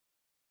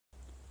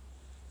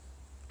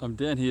I'm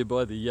down here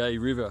by the Yea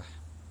River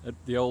at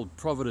the old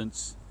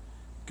Providence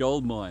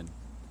gold mine.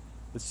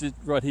 It's just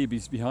right here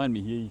behind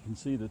me here. You can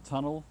see the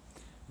tunnel.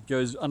 It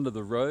goes under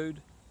the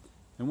road.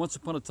 And once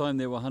upon a time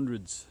there were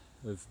hundreds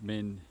of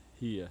men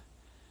here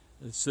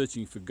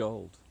searching for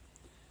gold.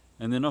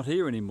 And they're not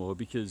here anymore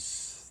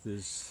because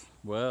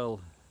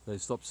they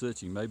stopped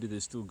searching. Maybe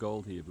there's still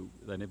gold here,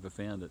 but they never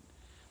found it.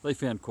 They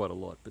found quite a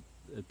lot, but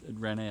it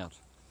ran out.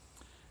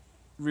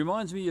 It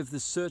reminds me of the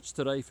search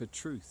today for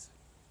truth.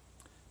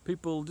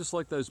 People, just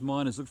like those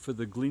miners, looked for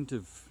the glint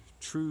of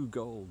true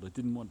gold. They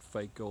didn't want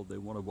fake gold, they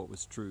wanted what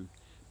was true.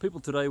 People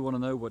today want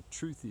to know what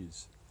truth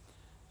is.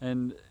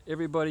 And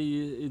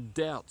everybody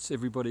doubts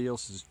everybody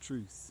else's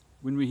truth.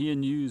 When we hear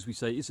news, we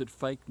say, is it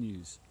fake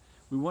news?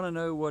 We want to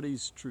know what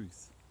is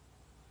truth.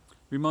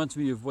 Reminds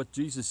me of what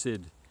Jesus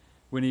said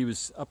when he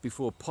was up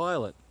before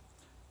Pilate.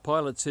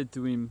 Pilate said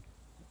to him,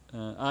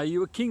 are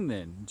you a king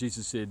then?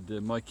 Jesus said,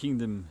 my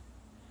kingdom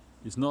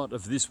is not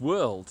of this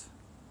world.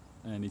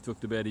 And he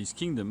talked about his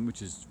kingdom,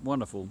 which is a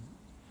wonderful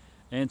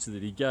answer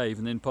that he gave.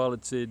 And then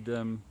Pilate said,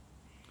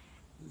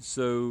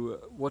 so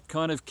what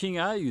kind of king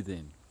are you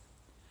then?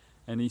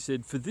 And he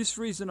said, for this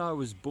reason I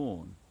was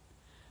born,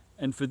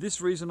 and for this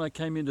reason I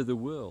came into the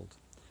world,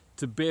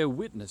 to bear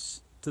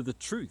witness to the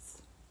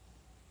truth.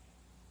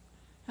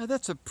 Now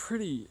that's a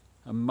pretty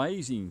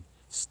amazing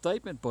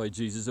statement by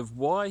Jesus of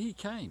why he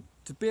came,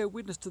 to bear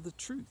witness to the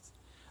truth.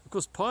 Of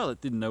course,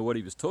 Pilate didn't know what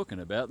he was talking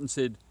about and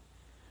said,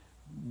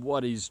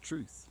 what is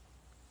truth?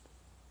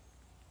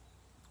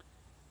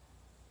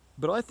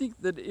 But I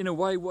think that in a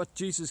way what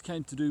Jesus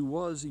came to do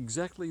was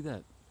exactly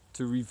that,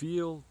 to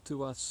reveal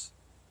to us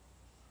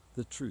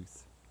the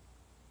truth.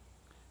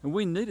 And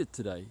we need it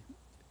today.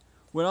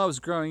 When I was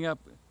growing up,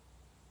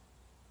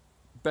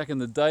 back in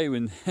the day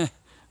when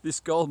this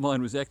gold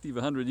mine was active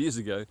 100 years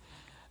ago,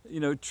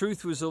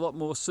 truth was a lot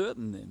more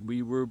certain then.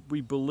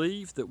 We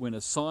believed that when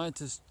a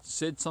scientist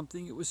said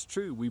something, it was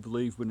true. We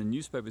believed when a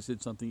newspaper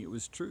said something, it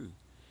was true.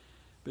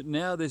 But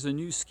now there's a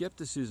new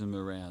skepticism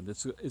around.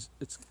 It's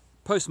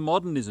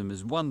postmodernism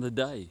has won the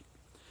day.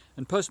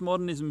 And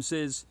postmodernism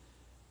says,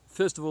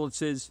 first of all, it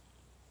says,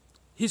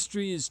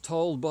 history is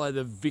told by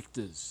the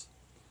victors.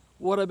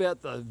 What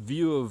about the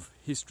view of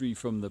history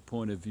from the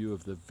point of view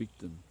of the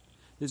victim?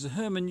 There's a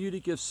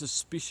hermeneutic of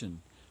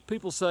suspicion.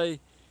 People say,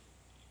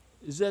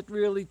 is that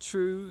really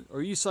true? Or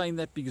are you saying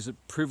that because it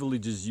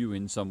privileges you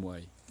in some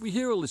way? We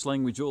hear all this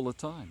language all the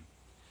time.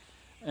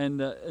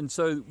 And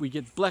so we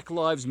get Black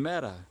Lives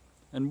Matter.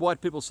 And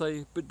white people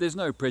say, but there's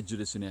no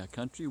prejudice in our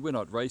country. We're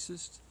not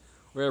racist.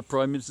 Or our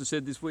Prime Minister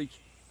said this week,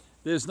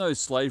 there's no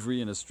slavery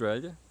in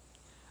Australia.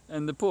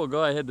 And the poor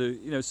guy had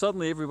to,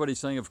 suddenly everybody's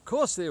saying, of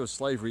course there was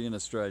slavery in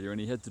Australia.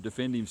 And he had to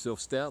defend himself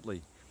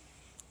stoutly,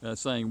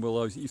 saying,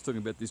 well, he's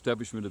talking about the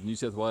establishment of New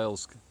South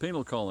Wales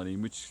penal colony,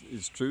 which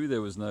is true.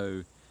 There was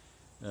no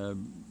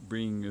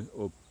bringing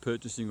or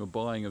purchasing or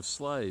buying of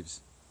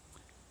slaves.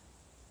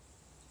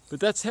 But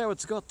that's how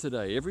it's got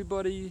today.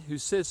 Everybody who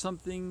says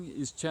something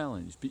is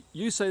challenged. But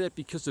you say that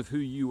because of who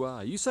you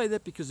are. You say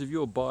that because of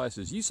your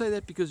biases. You say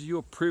that because of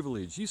your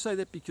privilege. You say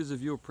that because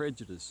of your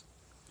prejudice.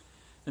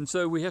 And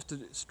so we have to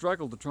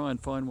struggle to try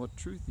and find what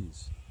truth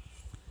is.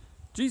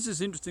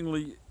 Jesus,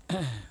 interestingly,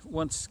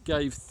 once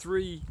gave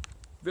 3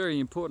 very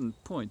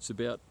important points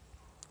about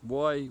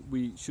why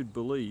we should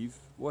believe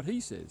what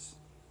he says.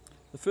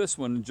 The first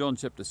one in John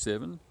chapter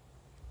 7,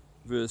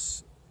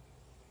 verse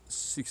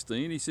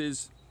 16, he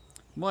says,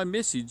 my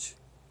message,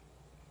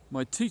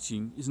 my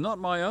teaching is not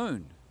my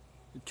own.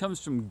 It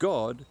comes from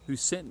God who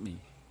sent me.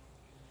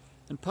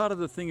 And part of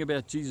the thing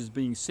about Jesus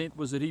being sent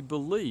was that he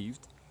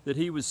believed that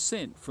he was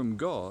sent from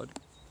God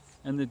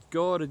and that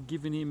God had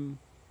given him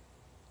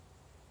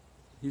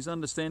his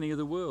understanding of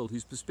the world,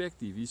 his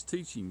perspective, his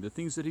teaching, the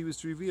things that he was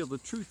to reveal, the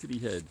truth that he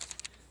had.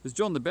 As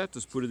John the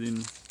Baptist put it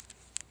in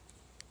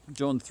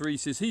John 3,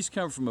 says, he's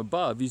come from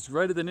above, he's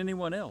greater than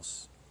anyone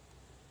else.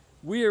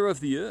 We are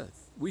of the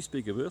earth. We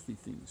speak of earthly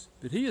things.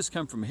 But he has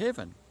come from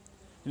heaven,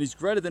 and he's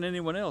greater than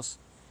anyone else.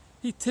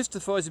 He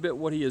testifies about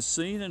what he has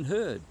seen and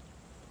heard.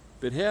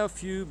 But how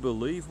few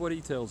believe what he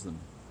tells them.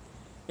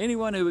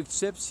 Anyone who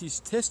accepts his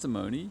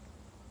testimony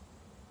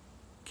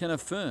can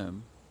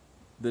affirm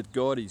that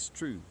God is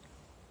true.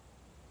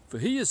 For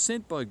he is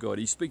sent by God.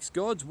 He speaks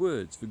God's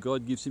words, for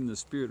God gives him the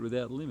Spirit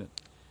without limit.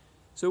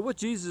 So what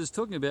Jesus is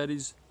talking about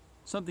is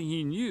something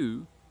he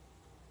knew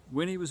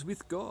when he was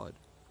with God,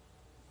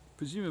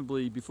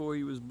 presumably before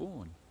he was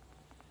born.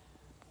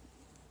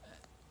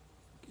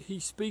 He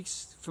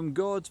speaks from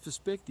God's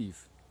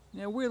perspective.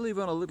 Now, we live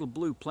on a little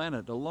blue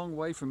planet a long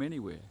way from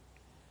anywhere.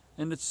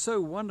 And it's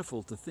so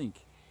wonderful to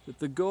think that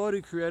the God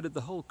who created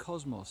the whole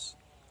cosmos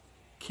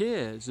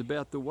cares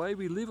about the way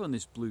we live on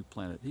this blue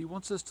planet. He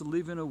wants us to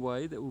live in a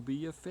way that will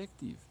be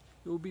effective,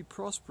 that will be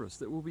prosperous,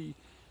 that will be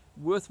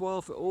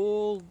worthwhile for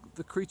all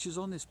the creatures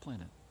on this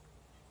planet.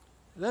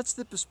 That's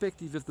the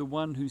perspective of the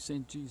one who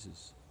sent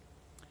Jesus.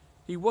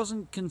 He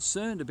wasn't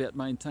concerned about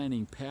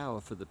maintaining power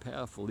for the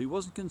powerful. He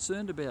wasn't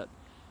concerned about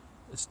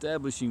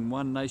establishing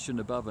one nation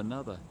above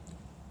another.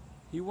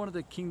 He wanted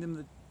a kingdom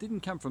that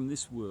didn't come from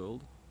this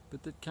world,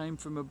 but that came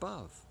from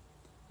above,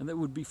 and that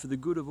would be for the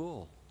good of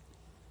all.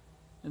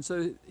 And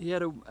so he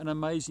had an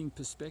amazing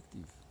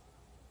perspective.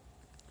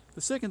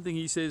 The second thing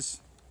he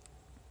says,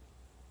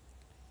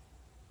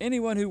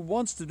 anyone who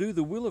wants to do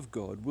the will of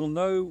God will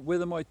know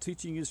whether my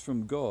teaching is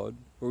from God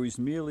or is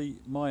merely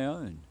my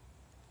own.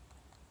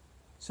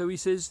 So he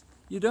says,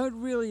 you don't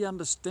really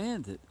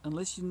understand it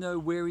unless you know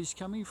where he's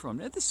coming from.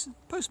 Now, this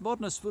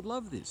postmodernists would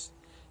love this.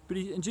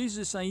 And Jesus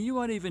is saying, you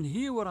won't even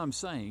hear what I'm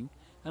saying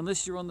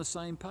unless you're on the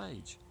same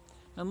page.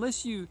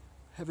 Unless you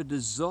have a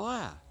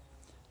desire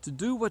to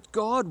do what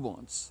God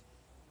wants,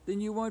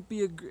 then you won't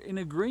be in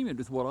agreement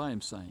with what I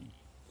am saying.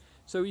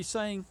 So he's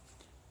saying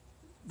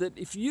that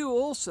if you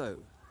also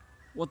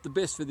want the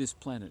best for this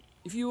planet,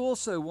 if you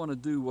also want to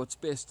do what's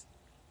best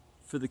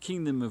for the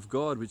kingdom of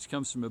God, which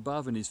comes from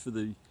above and is for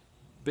the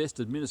best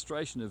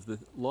administration of the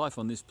life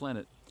on this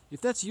planet,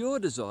 if that's your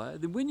desire,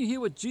 then when you hear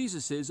what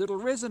Jesus says, it'll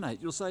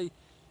resonate. You'll say,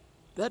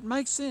 that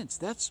makes sense.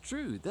 That's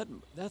true.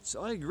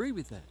 I agree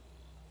with that.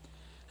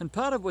 And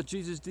part of what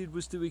Jesus did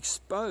was to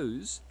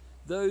expose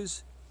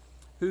those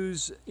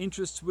whose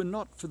interests were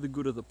not for the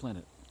good of the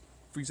planet.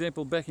 For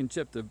example, back in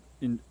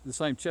the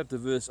same chapter,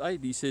 verse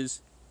 8, he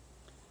says,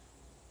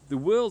 the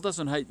world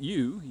doesn't hate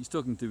you. He's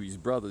talking to his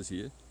brothers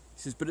here.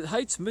 He says, but it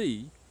hates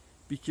me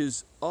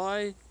because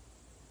I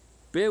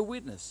bear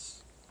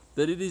witness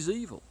that it is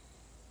evil.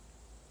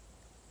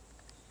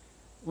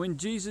 When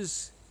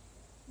Jesus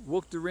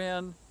walked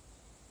around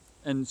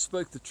and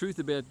spoke the truth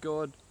about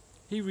God,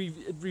 it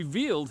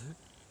revealed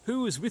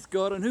who was with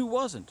God and who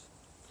wasn't.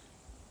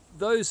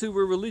 Those who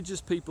were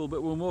religious people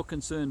but were more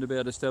concerned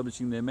about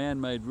establishing their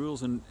man-made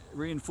rules and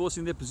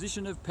reinforcing their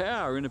position of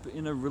power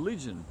in a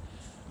religion.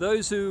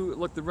 Those who,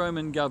 like the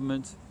Roman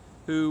government,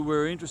 who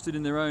were interested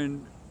in their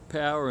own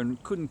power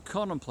and couldn't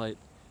contemplate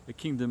a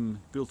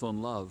kingdom built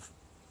on love.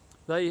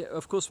 They,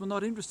 of course, were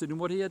not interested in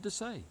what he had to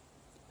say.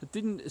 It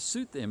didn't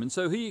suit them, and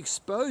so he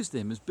exposed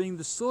them as being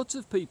the sorts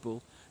of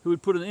people who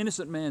would put an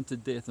innocent man to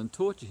death and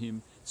torture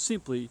him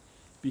simply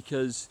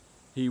because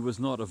he was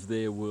not of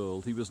their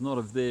world. He was not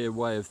of their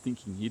way of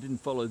thinking. He didn't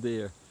follow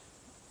their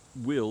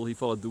will. He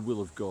followed the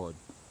will of God.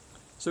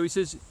 So he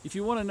says, if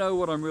you want to know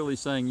what I'm really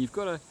saying, you've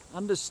got to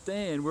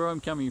understand where I'm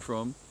coming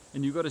from,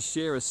 and you've got to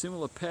share a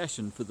similar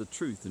passion for the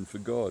truth and for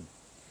God.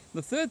 And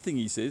the third thing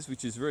he says,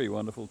 which is very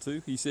wonderful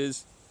too, he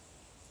says,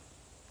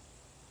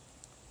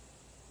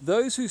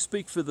 those who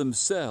speak for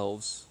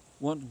themselves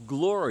want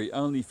glory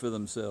only for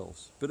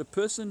themselves, but a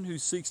person who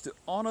seeks to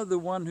honor the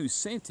one who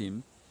sent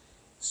him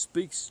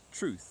speaks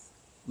truth,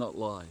 not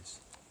lies.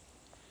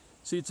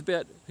 See, it's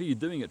about who you're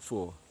doing it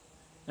for.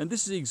 And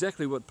this is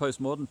exactly what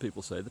postmodern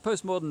people say. The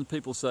postmodern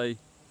people say,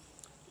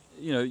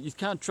 you know, you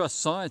can't trust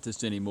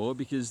scientists anymore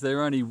because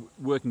they're only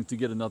working to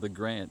get another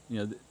grant. You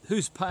know,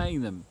 who's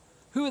paying them?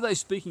 Who are they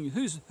speaking?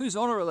 Whose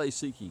honor are they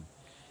seeking?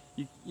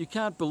 You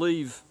can't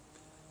believe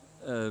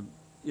a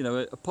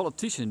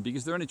politician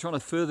because they're only trying to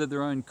further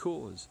their own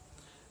cause.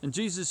 And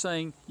Jesus is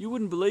saying, you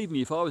wouldn't believe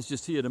me if I was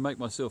just here to make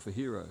myself a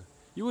hero.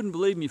 You wouldn't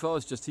believe me if I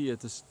was just here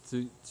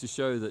to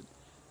show that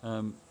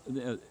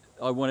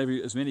I want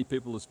as many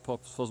people as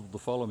possible to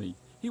follow me.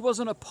 He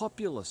wasn't a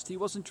populist. He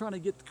wasn't trying to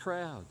get the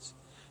crowds.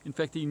 In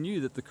fact, he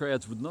knew that the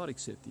crowds would not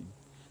accept him.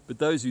 But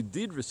those who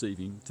did receive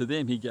him, to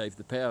them he gave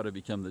the power to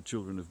become the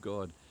children of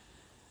God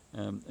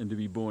and to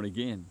be born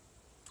again.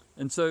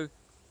 And so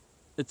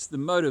it's the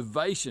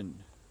motivation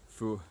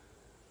for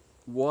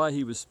why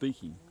he was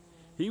speaking.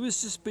 He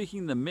was just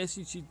speaking the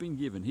message he'd been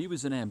given. He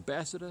was an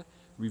ambassador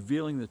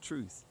revealing the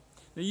truth.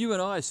 Now, you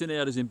and I are sent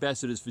out as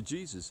ambassadors for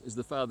Jesus. As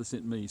the Father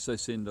sent me, so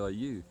send I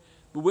you.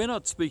 But we're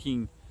not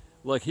speaking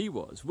like he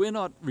was. We're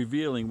not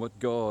revealing what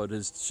God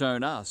has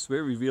shown us.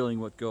 We're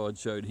revealing what God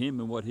showed him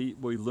and what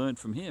we learned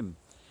from him.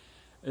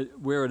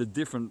 We're at a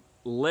different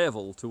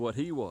level to what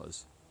he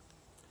was.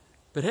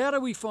 But how do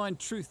we find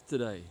truth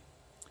today?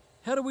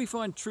 How do we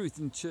find truth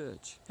in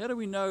church? How do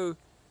we know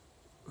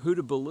who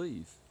to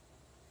believe?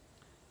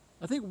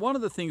 I think one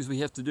of the things we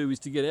have to do is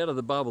to get out of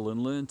the bubble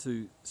and learn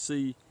to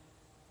see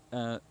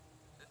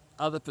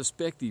other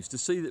perspectives, to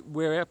see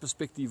where our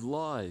perspective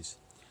lies.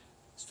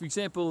 For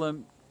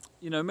example,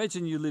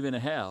 imagine you live in a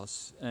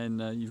house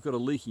and you've got a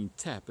leaking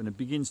tap and it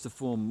begins to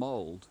form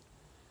mold.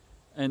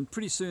 And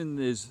pretty soon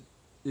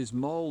there's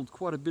mold,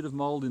 quite a bit of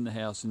mold in the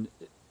house, and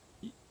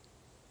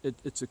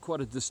it's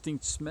quite a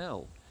distinct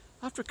smell.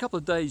 After a couple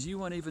of days, you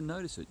won't even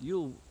notice it.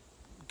 You'll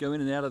go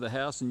in and out of the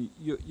house and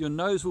your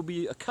nose will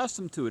be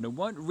accustomed to it and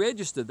won't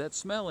register that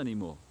smell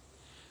anymore.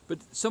 But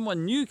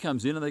someone new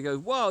comes in and they go,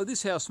 wow,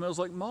 this house smells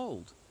like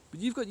mold. But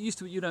you've got used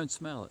to it, you don't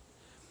smell it.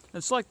 And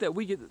it's like that.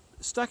 We get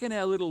stuck in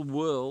our little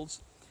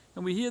worlds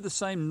and we hear the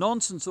same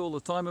nonsense all the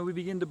time and we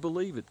begin to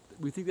believe it.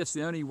 We think that's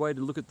the only way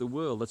to look at the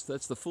world.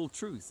 That's the full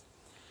truth.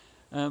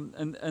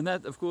 And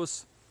that, of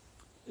course,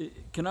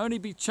 it can only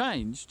be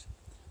changed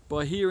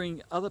by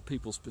hearing other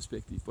people's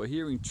perspective, by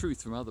hearing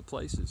truth from other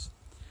places.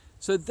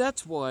 So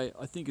that's why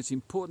I think it's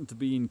important to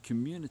be in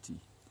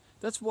community.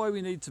 That's why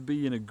we need to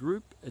be in a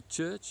group at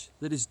church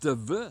that is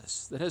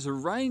diverse, that has a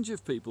range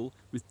of people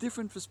with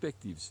different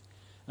perspectives.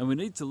 And we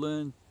need to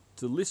learn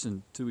to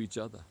listen to each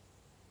other.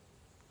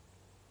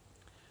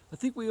 I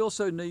think we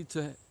also need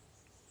to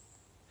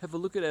have a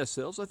look at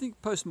ourselves. I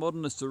think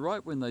postmodernists are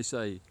right when they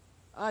say,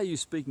 are you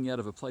speaking out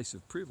of a place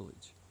of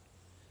privilege?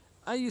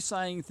 Are you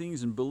saying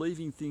things and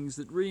believing things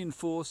that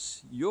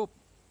reinforce your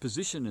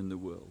position in the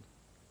world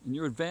and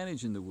your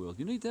advantage in the world?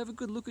 You need to have a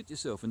good look at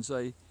yourself and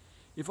say,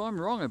 if I'm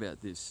wrong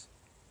about this,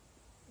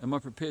 am I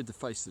prepared to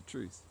face the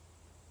truth?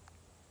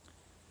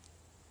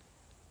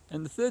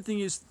 And the third thing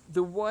is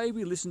the way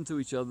we listen to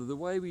each other, the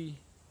way we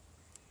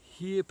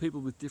hear people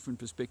with different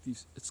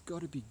perspectives, it's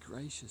got to be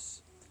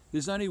gracious.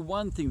 There's only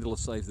one thing that will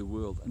save the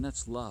world, and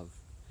that's love.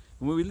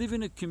 And when we live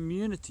in a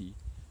community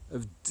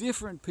of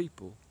different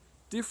people,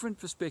 different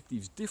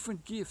perspectives,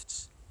 different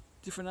gifts,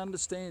 different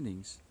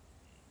understandings,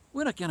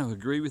 we're not going to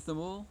agree with them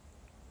all.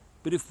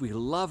 But if we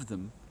love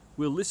them,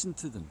 we'll listen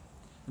to them.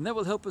 And that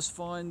will help us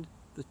find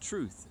the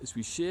truth as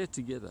we share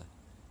together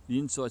the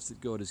insights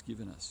that God has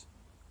given us.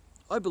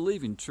 I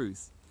believe in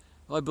truth.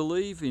 I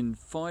believe in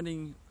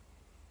finding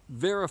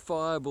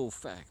verifiable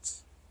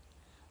facts.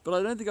 But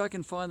I don't think I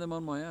can find them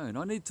on my own.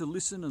 I need to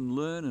listen and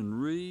learn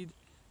and read,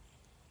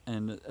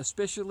 and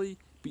especially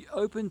be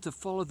open to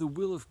follow the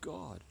will of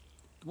God.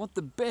 Want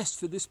the best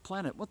for this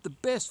planet, want the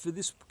best for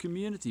this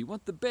community,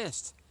 want the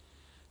best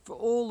for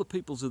all the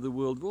peoples of the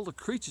world, all the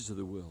creatures of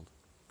the world.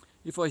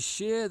 If I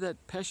share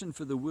that passion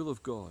for the will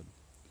of God,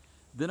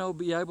 then I'll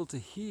be able to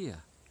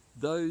hear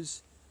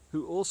those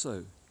who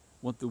also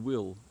want the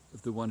will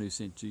of the one who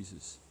sent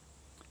Jesus.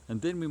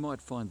 And then we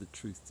might find the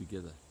truth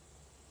together.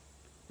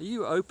 Are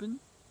you open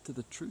to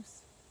the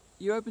truth?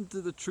 Are you open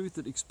to the truth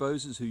that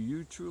exposes who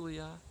you truly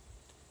are?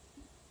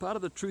 Part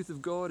of the truth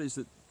of God is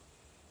that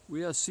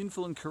we are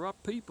sinful and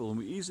corrupt people, and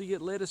we easily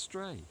get led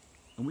astray.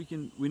 And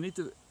we need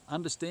to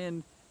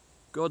understand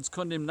God's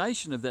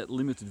condemnation of that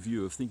limited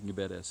view of thinking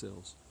about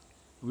ourselves.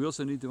 We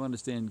also need to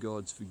understand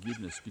God's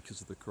forgiveness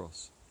because of the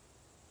cross.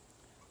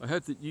 I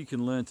hope that you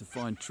can learn to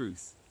find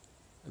truth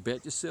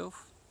about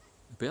yourself,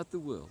 about the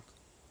world,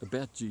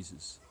 about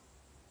Jesus,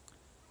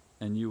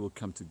 and you will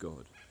come to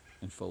God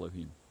and follow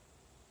him.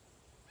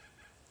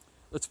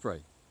 Let's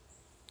pray.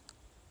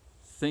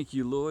 Thank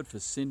you, Lord, for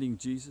sending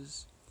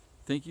Jesus.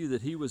 Thank you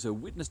that he was a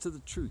witness to the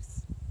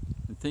truth.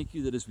 And thank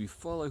you that as we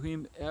follow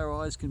him, our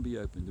eyes can be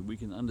opened and we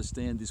can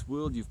understand this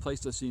world you've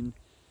placed us in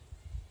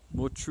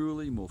more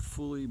truly, more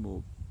fully,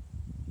 more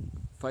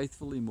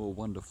faithfully, more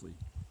wonderfully.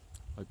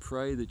 I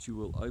pray that you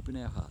will open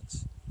our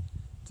hearts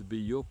to be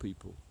your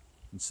people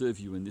and serve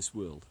you in this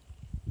world.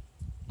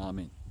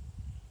 Amen.